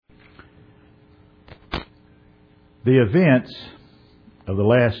The events of the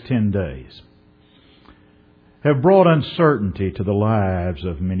last 10 days have brought uncertainty to the lives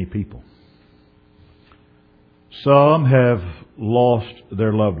of many people. Some have lost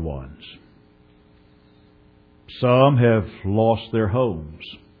their loved ones. Some have lost their homes.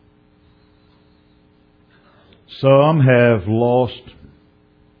 Some have lost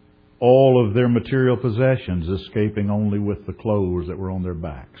all of their material possessions, escaping only with the clothes that were on their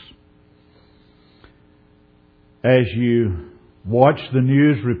backs. As you watch the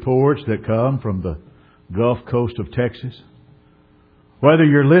news reports that come from the Gulf Coast of Texas, whether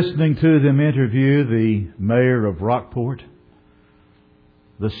you're listening to them interview the mayor of Rockport,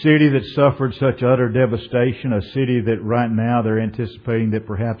 the city that suffered such utter devastation, a city that right now they're anticipating that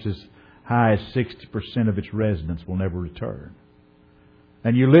perhaps as high as 60% of its residents will never return.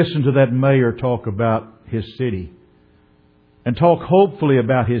 And you listen to that mayor talk about his city and talk hopefully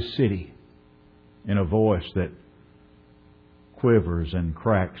about his city in a voice that quivers and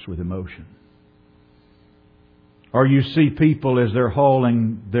cracks with emotion. Or you see people as they're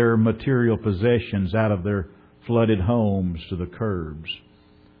hauling their material possessions out of their flooded homes to the curbs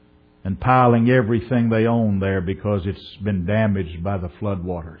and piling everything they own there because it's been damaged by the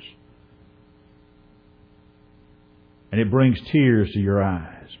floodwaters. And it brings tears to your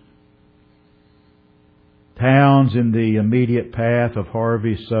eyes. Towns in the immediate path of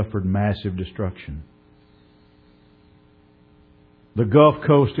Harvey suffered massive destruction. The Gulf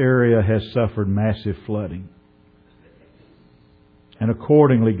Coast area has suffered massive flooding. And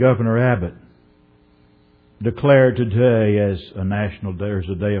accordingly, Governor Abbott declared today as a national day, as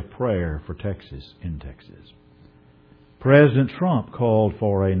a day of prayer for Texas, in Texas. President Trump called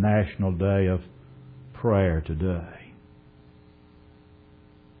for a national day of prayer today.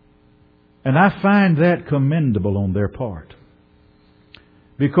 And I find that commendable on their part.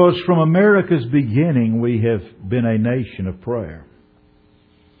 Because from America's beginning, we have been a nation of prayer.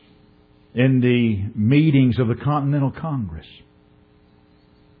 In the meetings of the Continental Congress,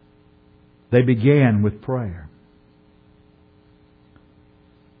 they began with prayer.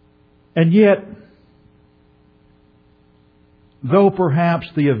 And yet, though perhaps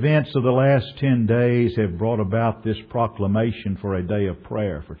the events of the last 10 days have brought about this proclamation for a day of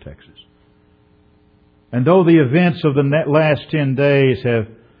prayer for Texas, and though the events of the last 10 days have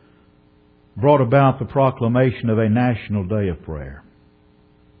brought about the proclamation of a national day of prayer,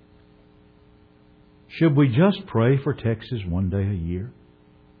 should we just pray for Texas one day a year?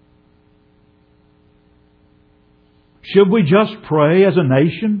 Should we just pray as a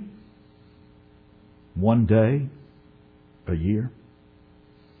nation one day a year?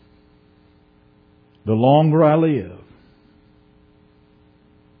 The longer I live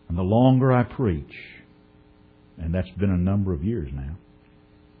and the longer I preach, and that's been a number of years now,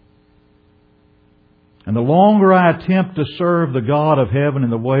 and the longer I attempt to serve the God of heaven in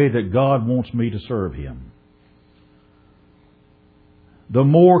the way that God wants me to serve Him, the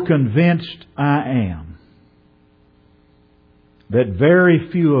more convinced I am that very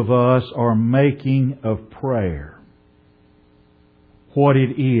few of us are making of prayer what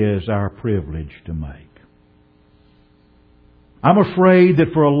it is our privilege to make. I'm afraid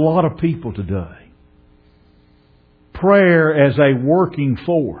that for a lot of people today, prayer as a working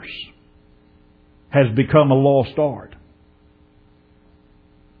force has become a lost art.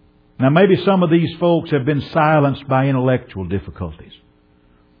 Now maybe some of these folks have been silenced by intellectual difficulties.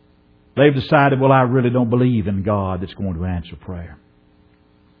 They've decided, well, I really don't believe in God that's going to answer prayer.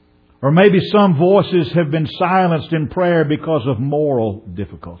 Or maybe some voices have been silenced in prayer because of moral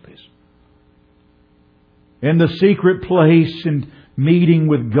difficulties. In the secret place and meeting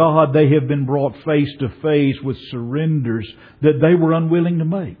with God, they have been brought face to face with surrenders that they were unwilling to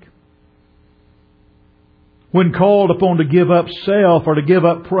make. When called upon to give up self or to give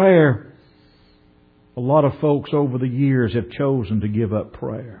up prayer, a lot of folks over the years have chosen to give up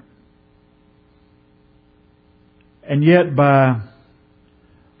prayer. And yet by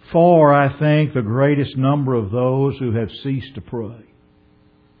far, I think, the greatest number of those who have ceased to pray,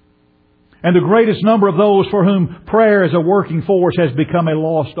 and the greatest number of those for whom prayer as a working force has become a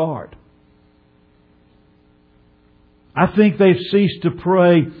lost art, I think they've ceased to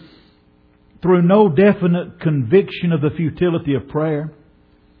pray through no definite conviction of the futility of prayer.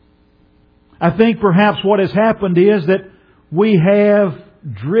 I think perhaps what has happened is that we have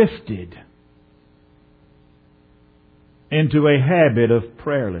drifted into a habit of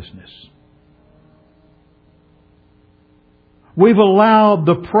prayerlessness. We've allowed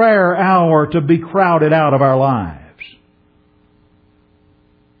the prayer hour to be crowded out of our lives.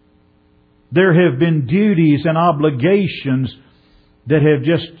 There have been duties and obligations that have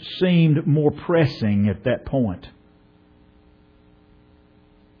just seemed more pressing at that point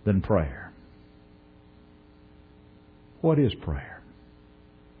than prayer. What is prayer?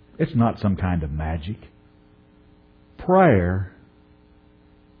 It's not some kind of magic. Prayer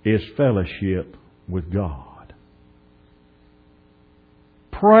is fellowship with God.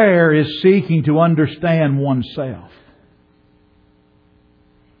 Prayer is seeking to understand oneself.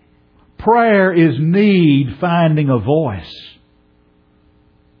 Prayer is need finding a voice.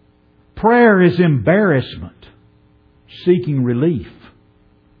 Prayer is embarrassment seeking relief.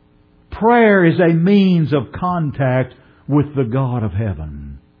 Prayer is a means of contact with the God of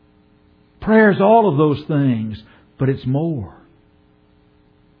heaven. Prayer is all of those things, but it's more.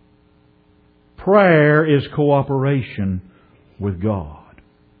 Prayer is cooperation with God.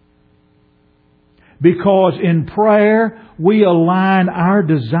 Because in prayer, we align our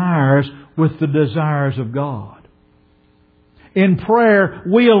desires with the desires of God. In prayer,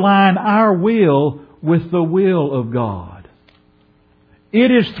 we align our will with the will of God.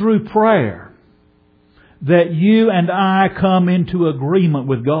 It is through prayer that you and I come into agreement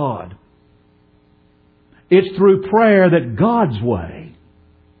with God. It's through prayer that God's way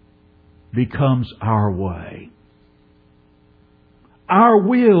becomes our way. Our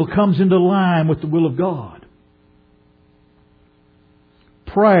will comes into line with the will of God.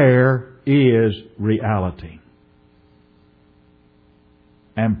 Prayer is reality.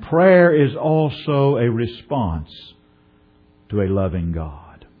 And prayer is also a response to a loving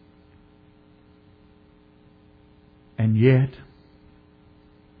God. And yet,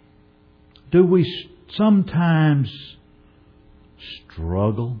 do we sometimes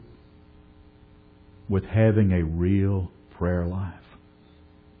struggle with having a real prayer life?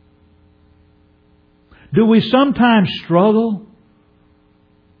 Do we sometimes struggle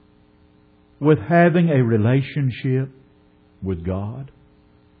with having a relationship with God?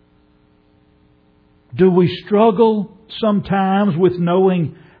 Do we struggle sometimes with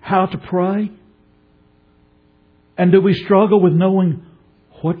knowing how to pray? And do we struggle with knowing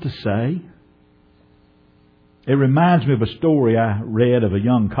what to say? It reminds me of a story I read of a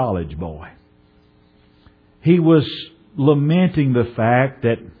young college boy. He was lamenting the fact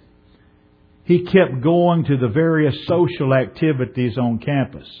that he kept going to the various social activities on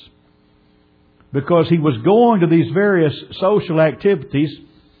campus. Because he was going to these various social activities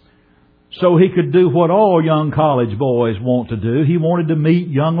so he could do what all young college boys want to do. He wanted to meet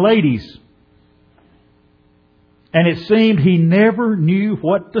young ladies. And it seemed he never knew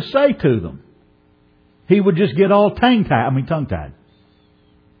what to say to them. He would just get all tongue-tied.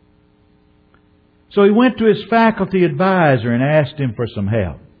 So he went to his faculty advisor and asked him for some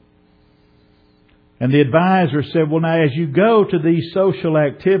help. And the advisor said, well, now, as you go to these social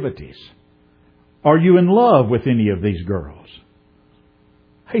activities, are you in love with any of these girls?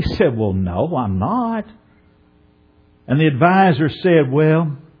 He said, well, no, I'm not. And the advisor said,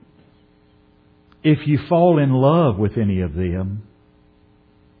 well, if you fall in love with any of them,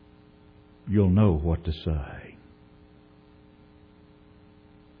 you'll know what to say.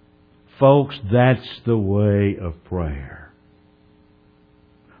 Folks, that's the way of prayer.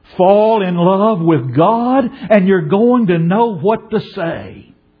 Fall in love with God and you're going to know what to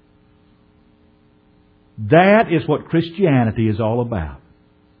say. That is what Christianity is all about.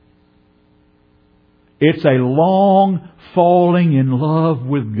 It's a long falling in love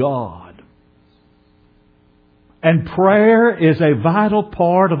with God. And prayer is a vital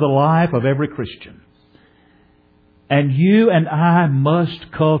part of the life of every Christian. And you and I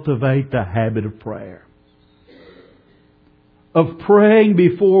must cultivate the habit of prayer. Of praying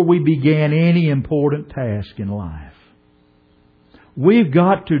before we begin any important task in life. We've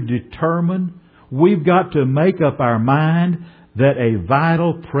got to determine, we've got to make up our mind that a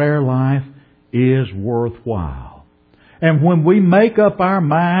vital prayer life is worthwhile. And when we make up our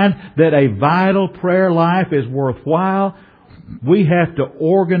mind that a vital prayer life is worthwhile, we have to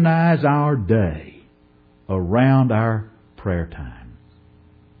organize our day around our prayer time.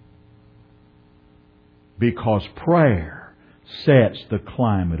 Because prayer sets the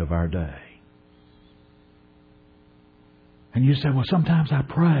climate of our day. And you say, well, sometimes I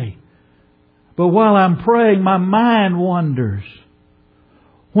pray. But while I'm praying, my mind wanders.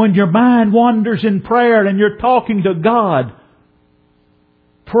 When your mind wanders in prayer and you're talking to God,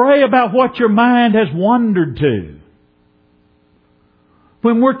 pray about what your mind has wandered to.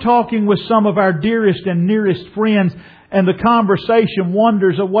 When we're talking with some of our dearest and nearest friends and the conversation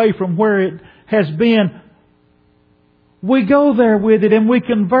wanders away from where it has been, we go there with it and we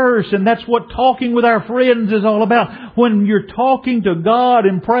converse, and that's what talking with our friends is all about. When you're talking to God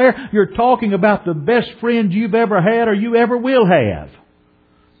in prayer, you're talking about the best friend you've ever had or you ever will have.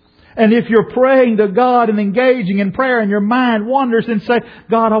 And if you're praying to God and engaging in prayer and your mind wanders, then say,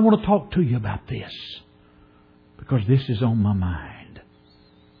 God, I want to talk to you about this, because this is on my mind.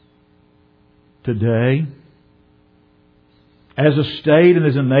 Today, as a state and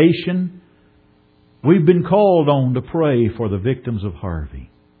as a nation, we've been called on to pray for the victims of Harvey.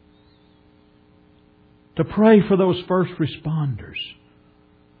 To pray for those first responders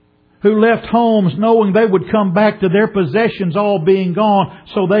who left homes knowing they would come back to their possessions all being gone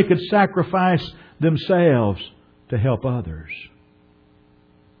so they could sacrifice themselves to help others.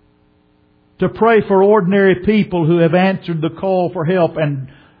 To pray for ordinary people who have answered the call for help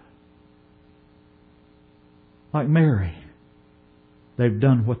and, like Mary, they've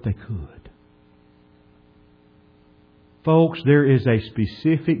done what they could. Folks, there is a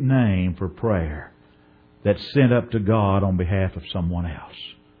specific name for prayer that's sent up to God on behalf of someone else.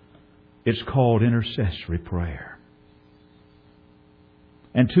 It's called intercessory prayer.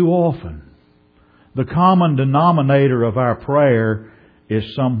 And too often, the common denominator of our prayer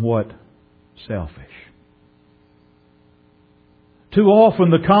is somewhat selfish. Too often,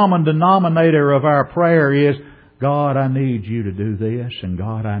 the common denominator of our prayer is, God, I need you to do this, and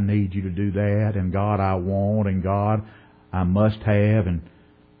God, I need you to do that, and God, I want, and God, I must have. And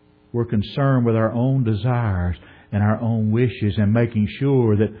we're concerned with our own desires and our own wishes and making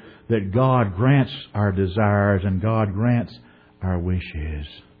sure that God grants our desires and God grants our wishes.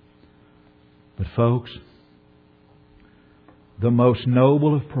 But folks, the most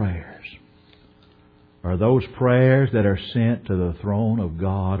noble of prayers are those prayers that are sent to the throne of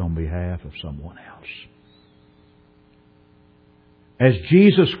God on behalf of someone else. As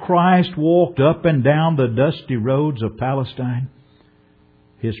Jesus Christ walked up and down the dusty roads of Palestine,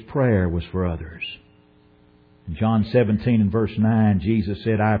 His prayer was for others. In John 17 and verse 9, Jesus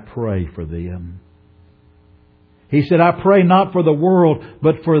said, I pray for them. He said, I pray not for the world,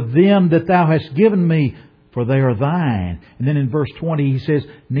 but for them that Thou hast given me, for they are Thine. And then in verse 20 He says,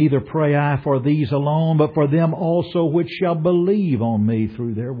 neither pray I for these alone, but for them also which shall believe on me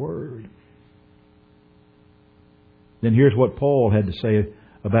through their word. Then here's what Paul had to say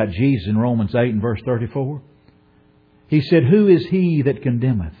about Jesus in Romans 8 and verse 34. He said, who is he that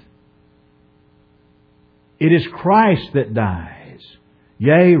condemneth? It is Christ that dies,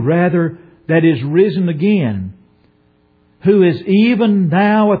 yea, rather, that is risen again, who is even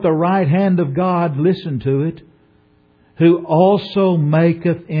now at the right hand of God, listen to it, who also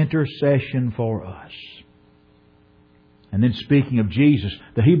maketh intercession for us. And then speaking of Jesus,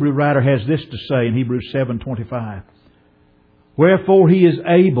 the Hebrew writer has this to say in Hebrews 7:25. Wherefore He is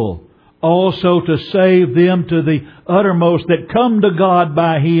able also to save them to the uttermost that come to God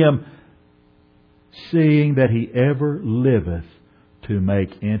by Him, seeing that He ever liveth to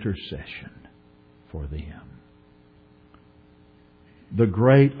make intercession for them. The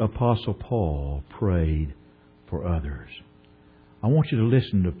great Apostle Paul prayed for others. I want you to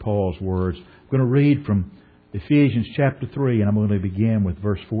listen to Paul's words. I'm going to read from Ephesians chapter 3, and I'm going to begin with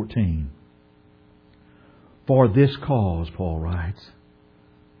verse 14. For this cause, Paul writes,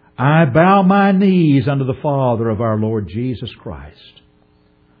 I bow my knees unto the Father of our Lord Jesus Christ,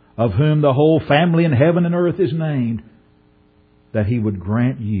 of whom the whole family in heaven and earth is named, that He would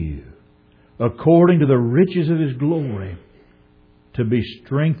grant you, according to the riches of His glory, to be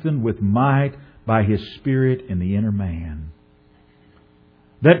strengthened with might by His Spirit in the inner man,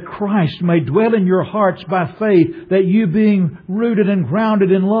 that Christ may dwell in your hearts by faith, that you being rooted and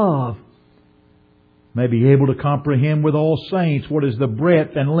grounded in love, may be able to comprehend with all saints what is the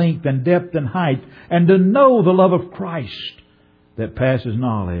breadth and length and depth and height, and to know the love of Christ that passes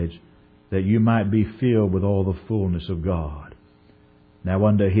knowledge, that you might be filled with all the fullness of God. Now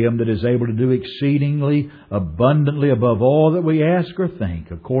unto Him that is able to do exceedingly abundantly above all that we ask or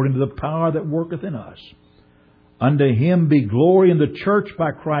think, according to the power that worketh in us, unto Him be glory in the church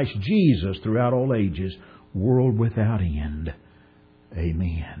by Christ Jesus throughout all ages, world without end.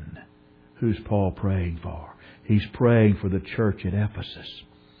 Amen. Who's Paul praying for? He's praying for the church at Ephesus.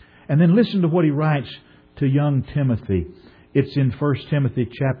 And then listen to what he writes to young Timothy. It's in 1 Timothy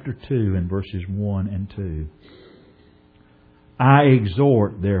chapter 2 and verses 1 and 2. I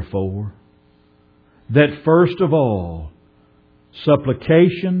exhort, therefore, that first of all,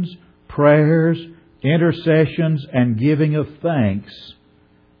 supplications, prayers, intercessions, and giving of thanks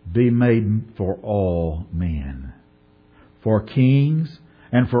be made for all men, for kings,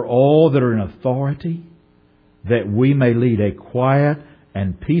 and for all that are in authority, that we may lead a quiet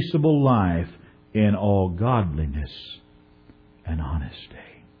and peaceable life in all godliness and honesty.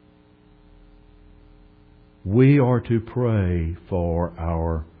 We are to pray for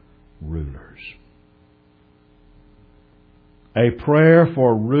our rulers. A prayer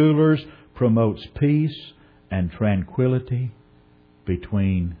for rulers promotes peace and tranquility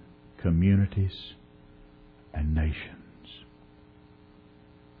between communities and nations.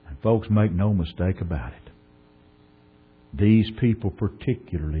 And folks, make no mistake about it. These people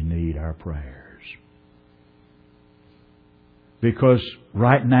particularly need our prayers. Because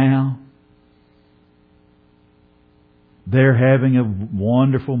right now, they're having a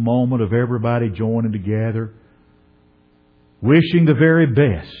wonderful moment of everybody joining together, wishing the very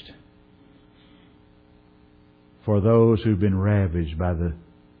best for those who've been ravaged by the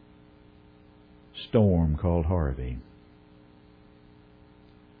storm called Harvey.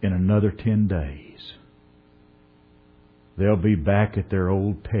 In another 10 days, they'll be back at their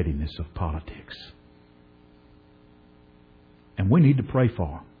old pettiness of politics. And we need to pray for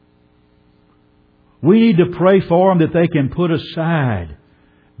them. We need to pray for them that they can put aside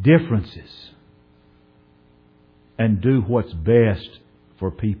differences and do what's best for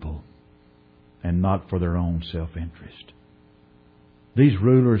people and not for their own self-interest. These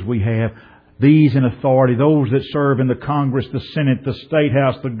rulers we have, these in authority, those that serve in the Congress, the Senate, the State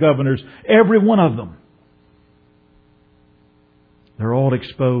House, the governors, every one of them, they're all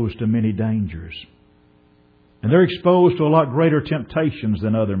exposed to many dangers. And they're exposed to a lot greater temptations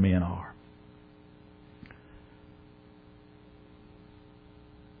than other men are.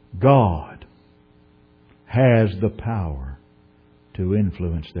 God has the power to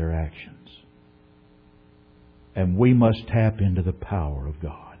influence their actions. And we must tap into the power of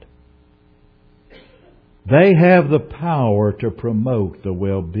God. They have the power to promote the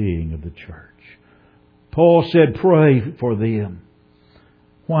well-being of the church. Paul said, pray for them.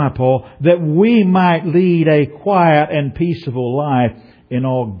 Why, Paul? That we might lead a quiet and peaceable life in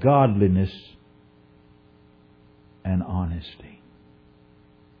all godliness and honesty.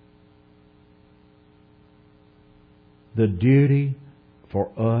 The duty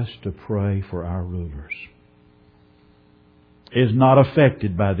for us to pray for our rulers is not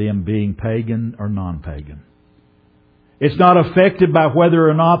affected by them being pagan or non-pagan. It's not affected by whether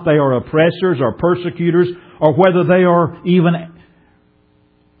or not they are oppressors or persecutors or whether they are even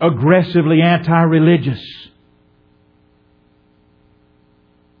aggressively anti-religious.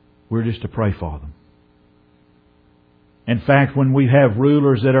 We're just to pray for them. In fact, when we have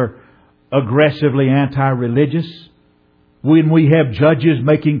rulers that are aggressively anti-religious, when we have judges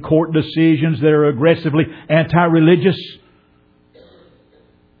making court decisions that are aggressively anti-religious,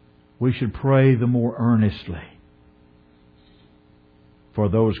 we should pray the more earnestly for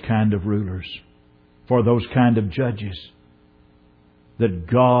those kind of rulers, for those kind of judges, that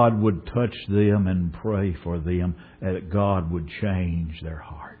God would touch them and pray for them, that God would change their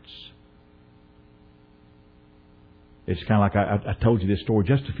hearts. It's kind of like I told you this story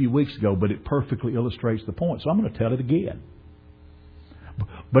just a few weeks ago, but it perfectly illustrates the point, so I'm going to tell it again.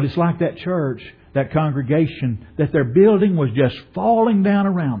 But it's like that church, that congregation, that their building was just falling down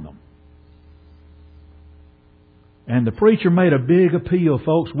around them. And the preacher made a big appeal,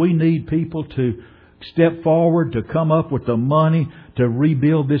 folks. We need people to step forward to come up with the money to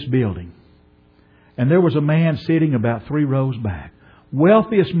rebuild this building. And there was a man sitting about 3 rows back.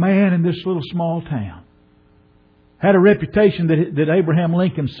 Wealthiest man in this little small town. Had a reputation that Abraham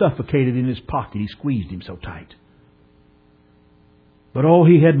Lincoln suffocated in his pocket. He squeezed him so tight. But oh,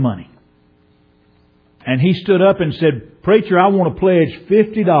 he had money. And he stood up and said, "Preacher, I want to pledge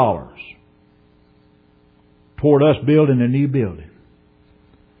 $50 toward us building a new building."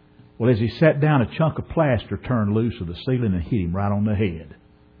 Well, as he sat down, a chunk of plaster turned loose of the ceiling and hit him right on the head.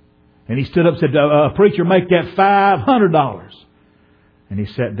 And he stood up and said, "Preacher, make that $500. And he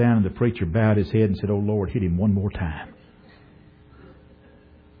sat down and the preacher bowed his head and said, "Oh Lord, hit him one more time."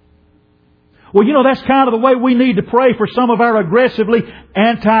 Well, you know, that's kind of the way we need to pray for some of our aggressively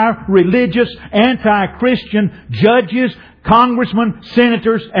anti-religious, anti-Christian judges, congressmen,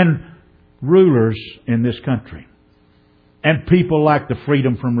 senators, and rulers in this country. And people like the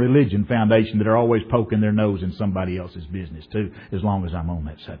Freedom from Religion Foundation that are always poking their nose in somebody else's business too, as long as I'm on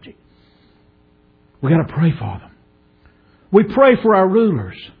that subject. We've got to pray for them. We pray for our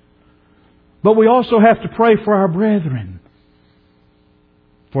rulers. But we also have to pray for our brethren.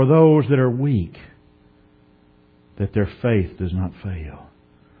 For those that are weak, that their faith does not fail.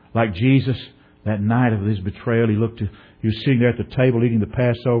 Like Jesus, that night of his betrayal, he was sitting there at the table eating the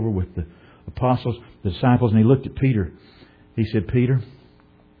Passover with the apostles, the disciples, and he looked at Peter. He said, "Peter,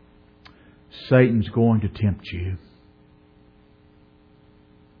 Satan's going to tempt you,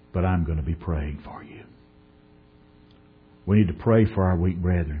 but I'm going to be praying for you." We need to pray for our weak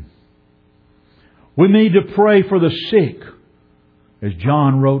brethren. We need to pray for the sick. As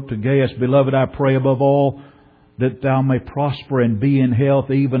John wrote to Gaius, "Beloved, I pray above all that thou may prosper and be in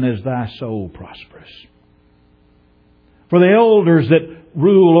health even as thy soul prospers. For the elders that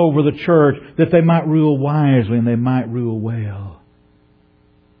rule over the church, that they might rule wisely and they might rule well.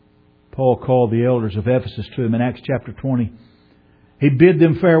 Paul called the elders of Ephesus to him in Acts chapter 20. He bid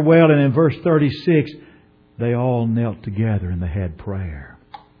them farewell, and in verse 36, they all knelt together and they had prayer.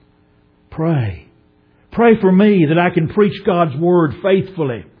 Pray. Pray for me that I can preach God's Word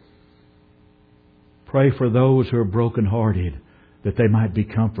faithfully. Pray for those who are brokenhearted, that they might be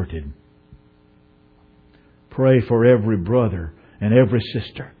comforted. Pray for every brother and every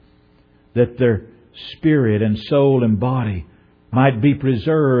sister, that their spirit and soul and body might be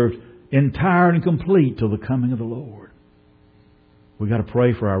preserved entire and complete till the coming of the Lord. We've got to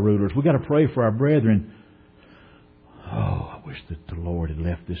pray for our rulers. We've got to pray for our brethren. Oh, I wish that the Lord had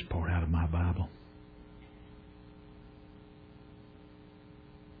left this part out of my Bible.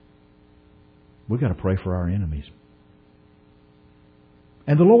 We've got to pray for our enemies.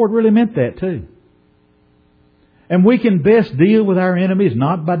 And the Lord really meant that too. And we can best deal with our enemies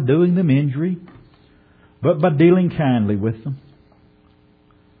not by doing them injury, but by dealing kindly with them.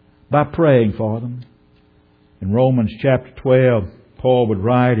 By praying for them. In Romans chapter 12, Paul would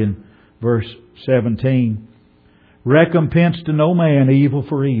write in verse 17, "Recompense to no man evil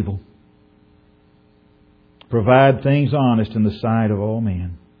for evil. Provide things honest in the sight of all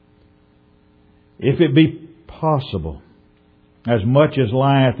men. If it be possible, as much as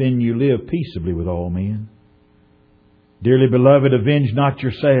lieth in you, live peaceably with all men. Dearly beloved, avenge not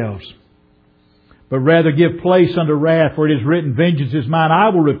yourselves, but rather give place unto wrath, for it is written, Vengeance is mine, I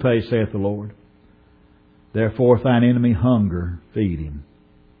will repay, saith the Lord. Therefore, if thine enemy hunger, feed him.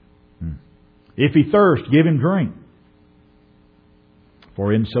 If he thirst, give him drink.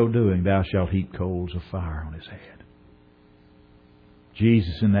 For in so doing, thou shalt heap coals of fire on his head."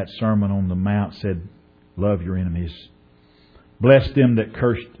 Jesus in that Sermon on the Mount said, "Love your enemies. Bless them that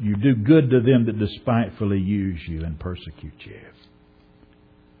curse you. Do good to them that despitefully use you and persecute you."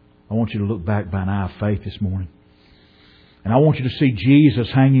 I want you to look back by an eye of faith this morning. And I want you to see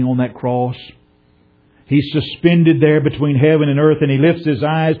Jesus hanging on that cross. He's suspended there between heaven and earth, and He lifts His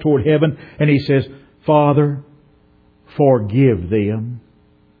eyes toward heaven and He says, "Father, forgive them.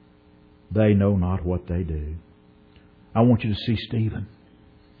 They know not what they do." I want you to see Stephen.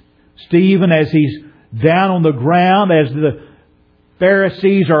 Stephen, as he's down on the ground, as the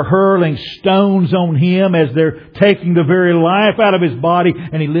Pharisees are hurling stones on him, as they're taking the very life out of his body,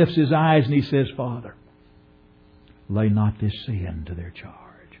 and he lifts his eyes and he says, "Father, lay not this sin to their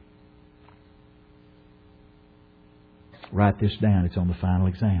charge." Write this down. It's on the final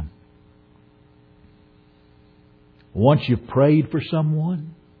exam. Once you've prayed for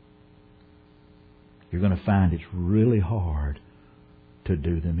someone, you're going to find it's really hard to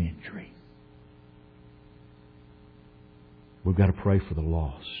do them injury. We've got to pray for the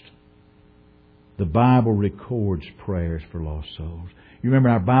lost. The Bible records prayers for lost souls. You remember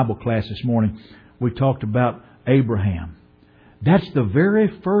in our Bible class this morning, we talked about Abraham. That's the very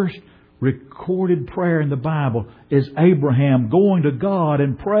first recorded prayer in the Bible, is Abraham going to God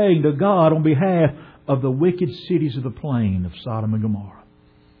and praying to God on behalf of the wicked cities of the plain of Sodom and Gomorrah.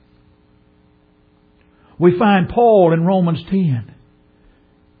 We find Paul in Romans 10.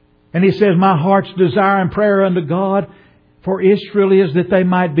 And he says, "My heart's desire and prayer unto God for Israel is that they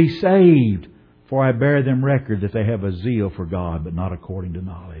might be saved. For I bear them record that they have a zeal for God, but not according to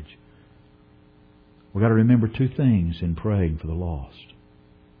knowledge." We've got to remember two things in praying for the lost.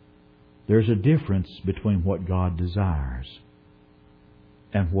 There's a difference between what God desires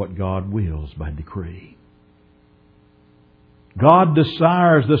and what God wills by decree. God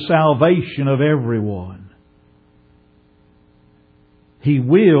desires the salvation of everyone. He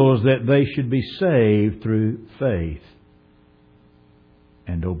wills that they should be saved through faith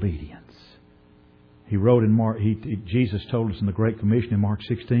and obedience. He wrote in Mark, Jesus told us in the Great Commission in Mark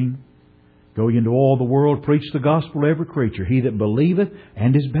 16, "Go ye into all the world, preach the gospel to every creature. He that believeth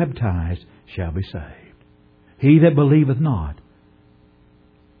and is baptized shall be saved. He that believeth not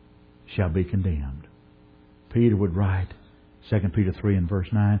shall be condemned." Peter would write, 2 Peter 3 and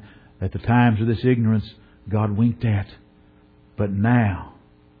verse 9, "At the times of this ignorance God winked at. But now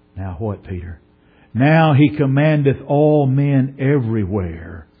what, Peter? Now He commandeth all men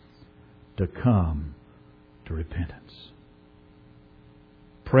everywhere to come to repentance."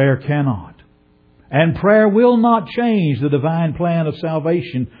 Prayer cannot and prayer will not change the divine plan of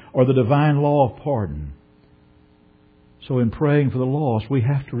salvation or the divine law of pardon. So in praying for the lost, we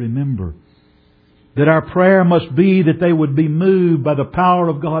have to remember that our prayer must be that they would be moved by the power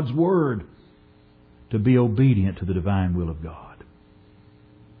of God's Word to be obedient to the divine will of God.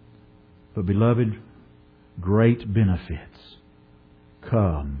 But beloved, great benefits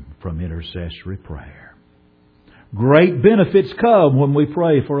come from intercessory prayer. Great benefits come when we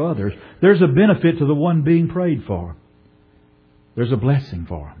pray for others. There's a benefit to the one being prayed for. There's a blessing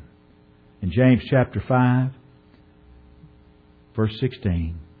for him. In James chapter 5, verse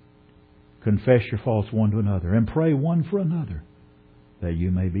 16, confess your faults one to another and pray one for another that you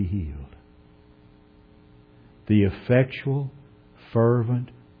may be healed. The effectual, fervent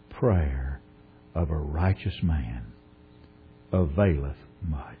prayer of a righteous man availeth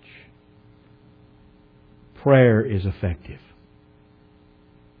much. Prayer is effective.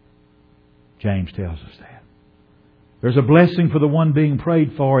 James tells us that. There's a blessing for the one being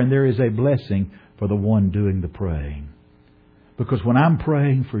prayed for, and there is a blessing for the one doing the praying. Because when I'm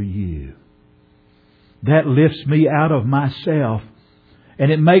praying for you, that lifts me out of myself,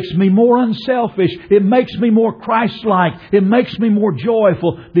 and it makes me more unselfish. It makes me more Christ-like. It makes me more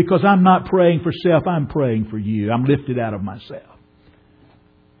joyful because I'm not praying for self. I'm praying for you. I'm lifted out of myself.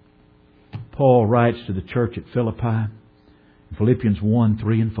 Paul writes to the church at Philippi, Philippians 1,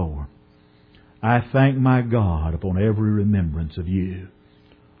 3 and 4. I thank my God upon every remembrance of you,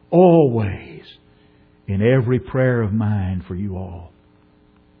 always in every prayer of mine for you all,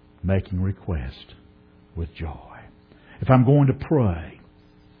 making request with joy. If I'm going to pray,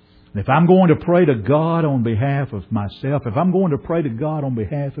 if I'm going to pray to God on behalf of myself, if I'm going to pray to God on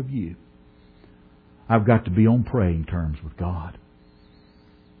behalf of you, I've got to be on praying terms with God.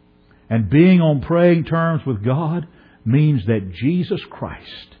 And being on praying terms with God means that Jesus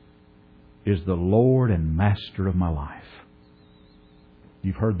Christ is the Lord and Master of my life.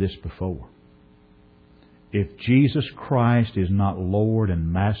 You've heard this before. If Jesus Christ is not Lord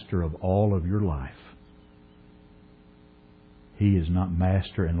and Master of all of your life, He is not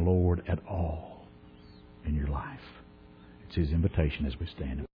Master and Lord at all in your life. It's His invitation as we stand.